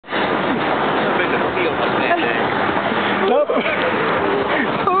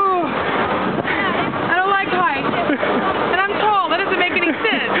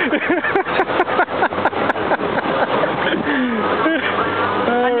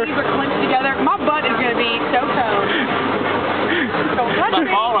Don't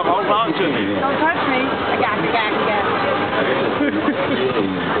fall, I'm holding on to me. Don't touch me. I got you.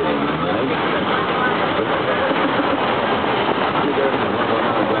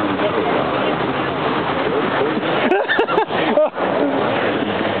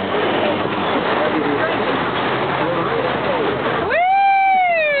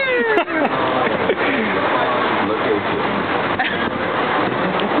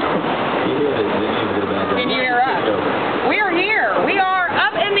 Can you hear us? We are here. We are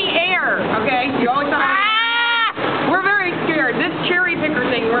up in the air. Okay? You always thought we're very scared. This cherry picker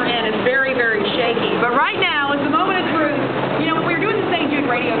thing we're in is very, very shaky. But right now is the moment of truth. You know, when we were doing the St. Jude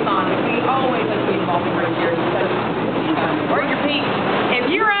Radiothon, we always like to be involved in radio here. Where's your peak? If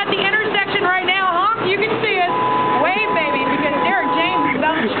you're at the intersection right now, honk, you can see us. Wave, baby, because Derek James is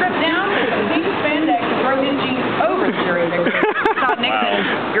about to strip down with some pink spandex and throw his jeans over the cherry picker. Todd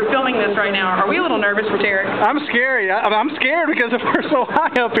Nixon, you're filming this right now. Are we a little nervous for Derek? I'm scared. I'm scared because if we're so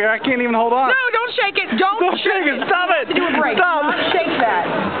high up here, I can't even hold on. No, don't shake it. Don't shake it. Stop it. Do a break. Stop. Do not shake that.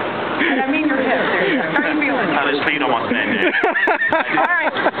 And I mean your hips. There you go. How are you feeling? How does feet on my stand there? All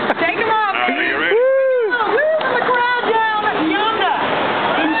right. Take them off. All right, you ready? Woo! The crowd down yonder.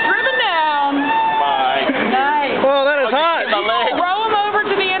 He's driven down. Bye. Nice. Oh, that is hot. Throw him over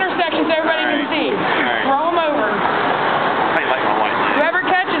to the intersection so everybody can see. Right. Throw him over. I like my white leg. Whoever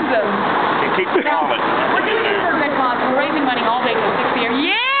catches them. It keeps it falling. We're doing this for a good cause. We're raising money all day till 6 p.m.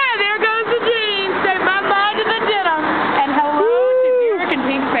 Yeah, there goes the jeans. Say bye-bye to the denim. And hello to Derek and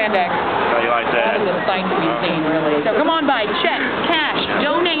Pink Spandex. How you like that? That is a sight to be seen, really. So come on by. Check, cash,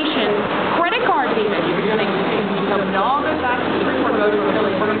 donation, credit card even. You can donate to me. So when all goes back to the Shreveport Motor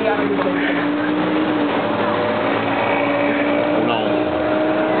Village, we're going to be out here for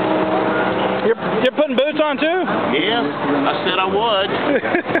You're putting boots on too? Yeah, I said I would.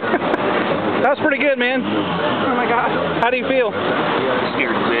 That's pretty good, man. Oh my gosh. How do you feel?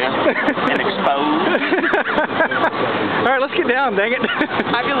 Scared to death and exposed. All right, let's get down, dang it.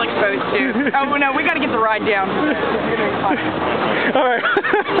 I feel exposed too. Oh no, we got to get the ride down. All right.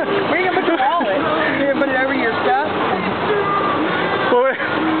 Where are you going to put your wallet? You're going to put it over your stuff? Well,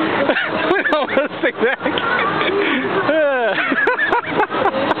 we don't want to stick back.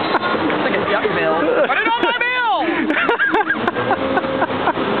 It's like a duck bill. Put it on my bill!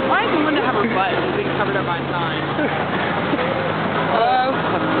 Why is Linda have her butt being covered up by a sign?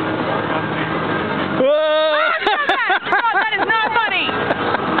 Whoa! That is not funny!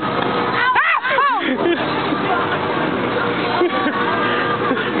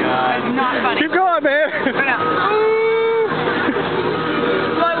 That is not funny. Keep going, man.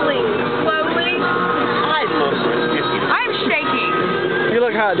 Slowly. I'm shaking. You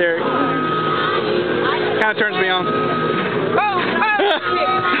look hot, Derek. Kind of turns me on. Oh!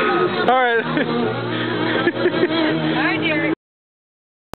 All right.